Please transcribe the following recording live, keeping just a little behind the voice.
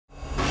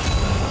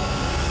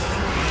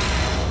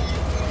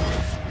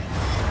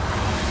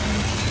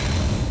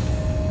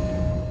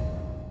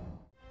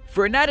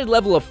For an added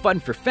level of fun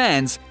for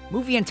fans,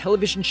 movie and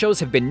television shows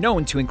have been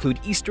known to include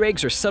Easter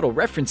eggs or subtle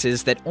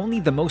references that only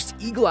the most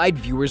eagle-eyed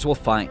viewers will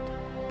find.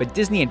 But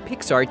Disney and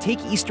Pixar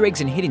take Easter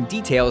eggs and hidden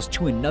details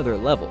to another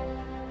level.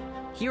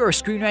 Here are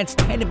Screen Rant's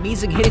 10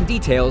 amazing hidden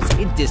details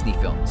in Disney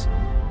films.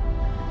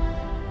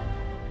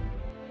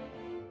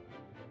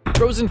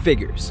 Frozen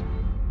figures.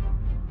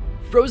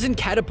 Frozen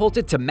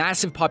catapulted to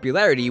massive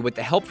popularity with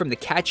the help from the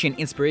catchy and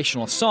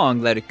inspirational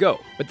song Let It Go,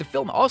 but the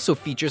film also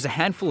features a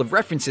handful of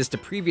references to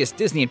previous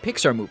Disney and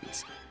Pixar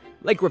movies,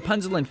 like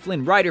Rapunzel and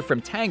Flynn Rider from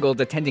Tangled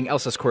attending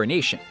Elsa's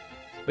coronation.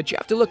 But you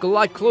have to look a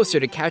lot closer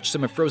to catch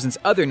some of Frozen's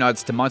other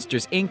nods to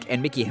Monsters, Inc.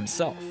 and Mickey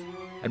himself.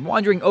 At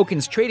Wandering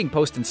Oaken's trading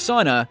post in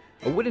Sauna,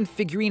 a wooden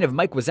figurine of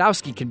Mike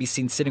Wazowski can be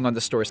seen sitting on the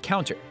store's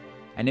counter,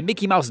 and a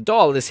Mickey Mouse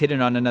doll is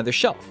hidden on another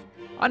shelf.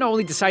 Anna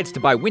only decides to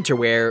buy winter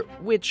wear,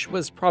 which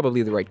was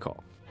probably the right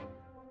call.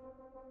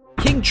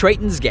 King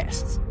Triton's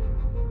guests.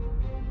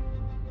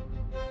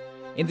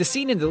 In the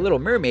scene in The Little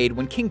Mermaid,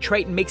 when King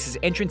Triton makes his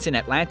entrance in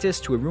Atlantis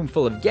to a room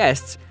full of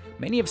guests,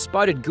 many have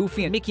spotted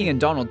Goofy and Mickey and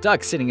Donald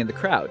Duck sitting in the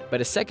crowd,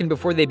 but a second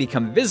before they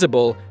become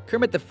visible,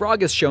 Kermit the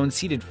Frog is shown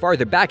seated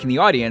farther back in the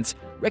audience,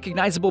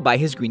 recognizable by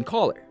his green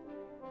collar.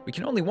 We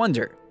can only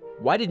wonder,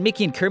 why did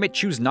Mickey and Kermit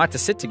choose not to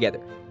sit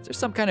together? Is there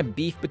some kind of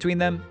beef between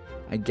them?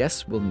 I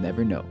guess we'll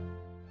never know.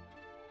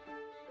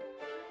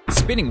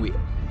 Spinning wheel.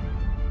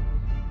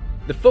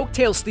 The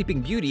folktale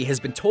Sleeping Beauty has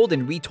been told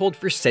and retold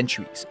for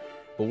centuries,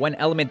 but one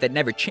element that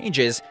never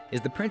changes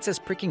is the princess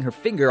pricking her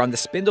finger on the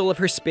spindle of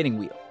her spinning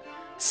wheel,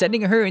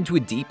 sending her into a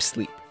deep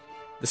sleep.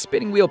 The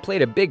spinning wheel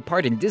played a big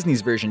part in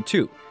Disney's version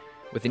too,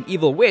 with an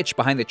evil witch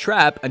behind the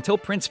trap until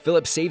Prince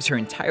Philip saves her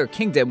entire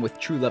kingdom with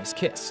true love's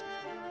kiss.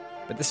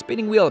 But the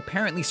spinning wheel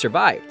apparently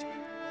survived,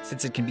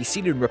 since it can be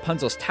seen in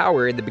Rapunzel's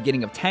tower in the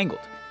beginning of Tangled,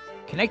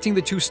 connecting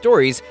the two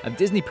stories of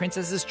Disney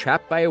princesses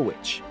trapped by a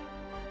witch.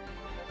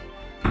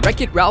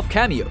 Wreck-It Ralph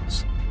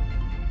cameos.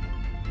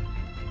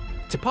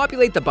 To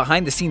populate the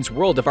behind-the-scenes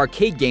world of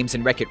arcade games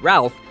in Wreck-It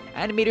Ralph,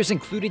 animators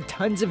included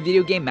tons of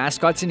video game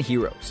mascots and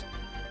heroes.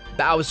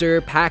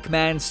 Bowser,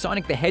 Pac-Man,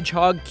 Sonic the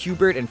Hedgehog,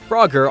 Q*bert, and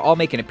Frogger all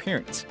make an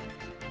appearance.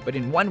 But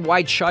in one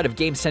wide shot of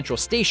Game Central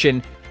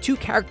Station, two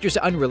characters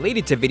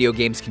unrelated to video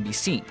games can be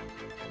seen.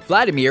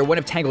 Vladimir, one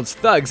of Tangled's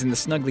thugs in the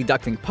Snuggly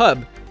Duckling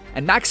pub,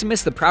 and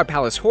Maximus the Proud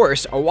Palace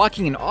horse are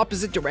walking in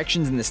opposite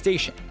directions in the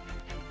station.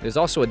 There's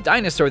also a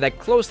dinosaur that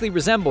closely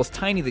resembles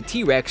Tiny the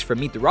T-Rex from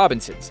Meet the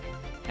Robinsons,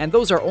 and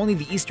those are only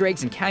the Easter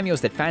eggs and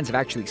cameos that fans have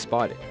actually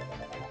spotted.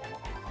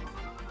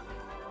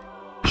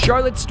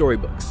 Charlotte's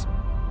Storybooks.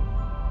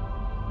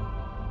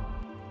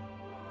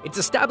 It's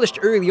established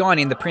early on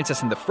in The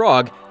Princess and the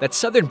Frog that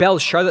Southern belle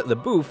Charlotte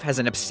LaBouffe has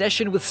an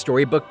obsession with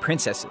storybook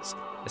princesses,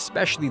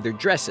 especially their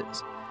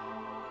dresses.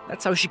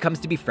 That's how she comes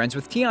to be friends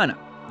with Tiana,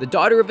 the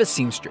daughter of a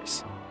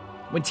seamstress.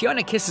 When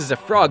Tiana kisses a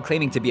frog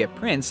claiming to be a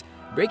prince,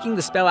 breaking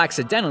the spell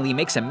accidentally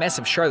makes a mess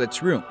of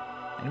Charlotte's room,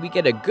 and we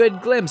get a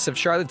good glimpse of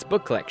Charlotte's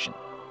book collection.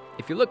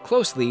 If you look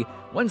closely,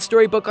 one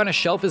storybook on a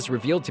shelf is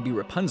revealed to be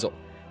Rapunzel,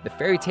 the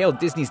fairy tale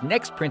Disney's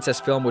next princess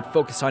film would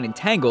focus on in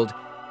Tangled,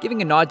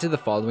 giving a nod to the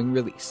following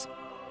release.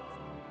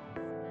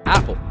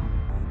 Apple.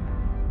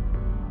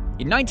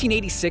 In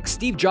 1986,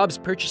 Steve Jobs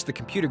purchased the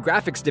computer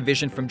graphics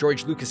division from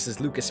George Lucas's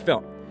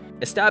Lucasfilm,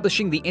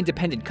 establishing the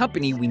independent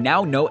company we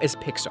now know as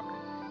Pixar.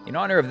 In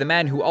honor of the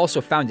man who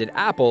also founded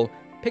Apple,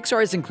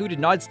 Pixar has included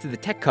nods to the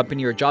tech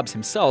company or Jobs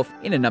himself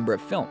in a number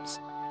of films.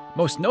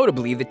 Most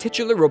notably, the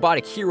titular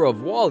robotic hero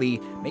of WALL-E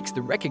makes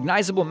the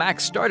recognizable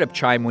Mac startup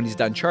chime when he's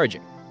done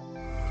charging.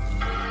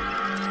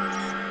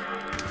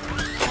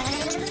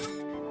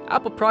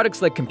 Apple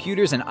products like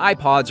computers and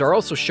iPods are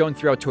also shown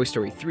throughout Toy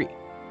Story 3.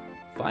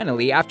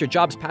 Finally, after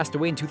Jobs passed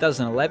away in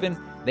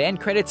 2011, the end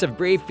credits of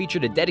Brave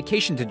featured a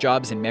dedication to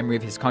Jobs in memory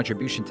of his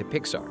contribution to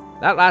Pixar.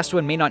 That last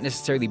one may not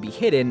necessarily be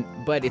hidden,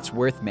 but it's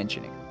worth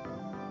mentioning.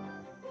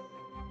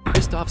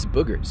 Kristoff's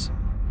Boogers.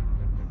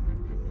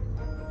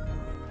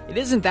 It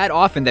isn't that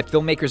often that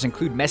filmmakers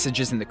include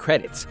messages in the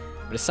credits,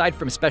 but aside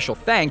from special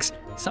thanks,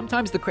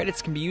 sometimes the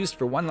credits can be used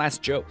for one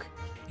last joke.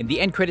 In the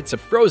end credits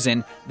of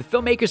Frozen, the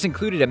filmmakers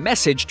included a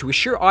message to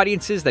assure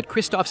audiences that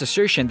Kristoff's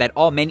assertion that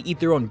all men eat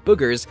their own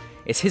boogers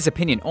is his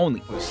opinion only.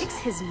 Picks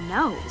his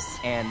nose.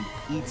 And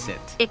eats it.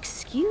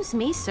 Excuse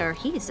me, sir,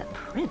 he is a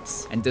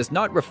prince. And does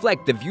not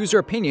reflect the views or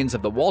opinions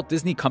of the Walt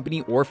Disney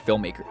Company or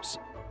filmmakers.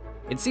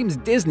 It seems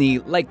Disney,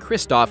 like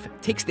Kristoff,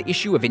 takes the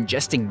issue of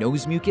ingesting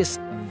nose mucus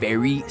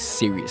very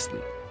seriously.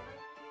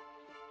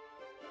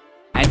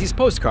 Andy's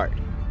Postcard.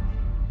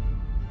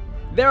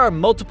 There are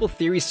multiple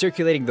theories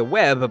circulating the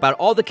web about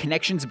all the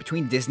connections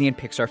between Disney and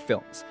Pixar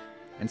films,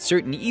 and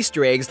certain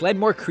Easter eggs lend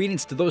more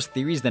credence to those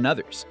theories than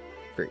others.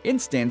 For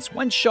instance,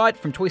 one shot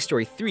from Toy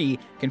Story 3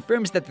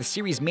 confirms that the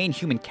series' main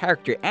human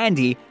character,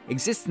 Andy,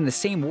 exists in the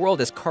same world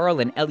as Carl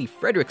and Ellie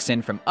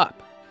Fredricksen from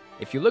Up.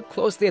 If you look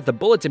closely at the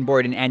bulletin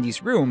board in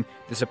Andy's room,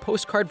 there's a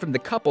postcard from the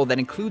couple that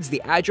includes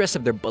the address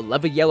of their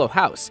beloved yellow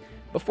house,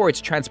 before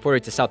it's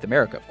transported to South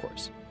America, of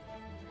course.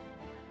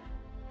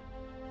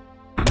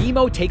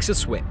 Nemo takes a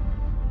swim.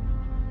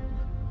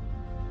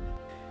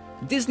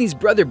 Disney's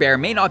Brother Bear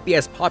may not be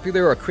as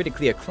popular or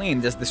critically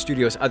acclaimed as the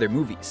studio's other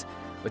movies,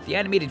 but the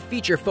animated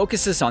feature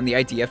focuses on the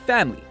idea of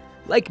family,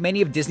 like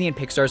many of Disney and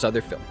Pixar's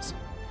other films.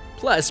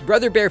 Plus,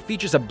 Brother Bear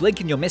features a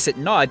blink-and-you'll-miss-it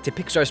nod to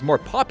Pixar's more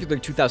popular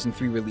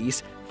 2003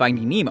 release,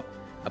 Finding Nemo,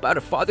 about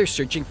a father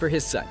searching for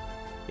his son.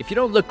 If you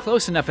don't look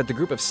close enough at the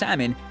group of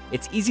salmon,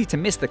 it's easy to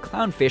miss the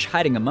clownfish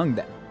hiding among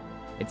them.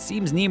 It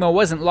seems Nemo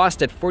wasn't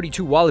lost at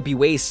 42 Wallaby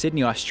Way,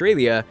 Sydney,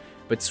 Australia,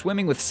 but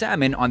swimming with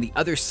salmon on the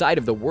other side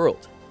of the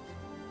world.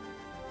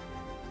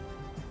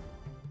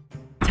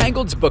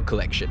 Tangled's book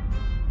collection.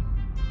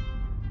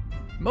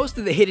 Most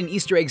of the hidden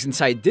Easter eggs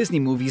inside Disney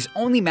movies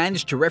only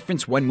manage to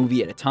reference one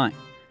movie at a time,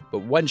 but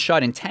One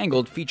Shot in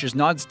Tangled features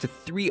nods to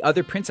 3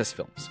 other princess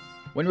films.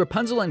 When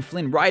Rapunzel and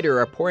Flynn Rider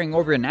are poring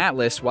over an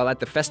atlas while at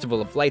the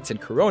Festival of Lights in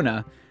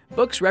Corona,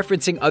 books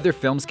referencing other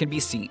films can be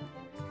seen.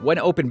 One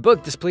open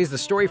book displays the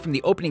story from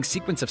the opening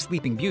sequence of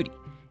Sleeping Beauty,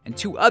 and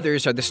 2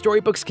 others are the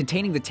storybooks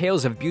containing the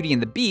tales of Beauty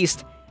and the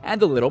Beast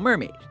and The Little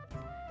Mermaid.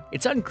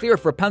 It's unclear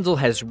if Rapunzel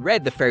has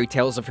read the fairy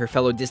tales of her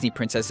fellow Disney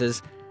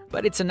princesses,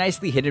 but it's a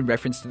nicely hidden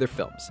reference to their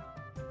films.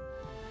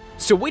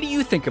 So what do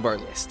you think of our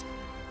list?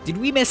 Did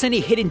we miss any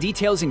hidden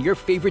details in your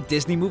favorite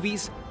Disney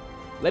movies?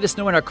 Let us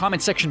know in our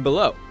comment section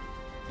below.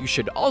 You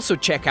should also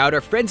check out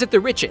our friends at The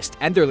Richest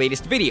and their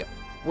latest video.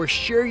 We're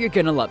sure you're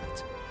gonna love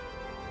it.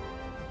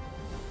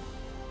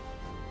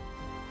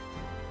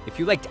 If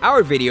you liked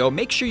our video,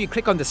 make sure you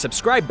click on the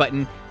subscribe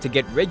button to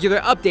get regular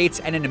updates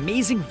and an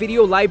amazing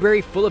video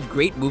library full of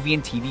great movie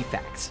and TV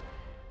facts.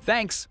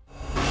 Thanks!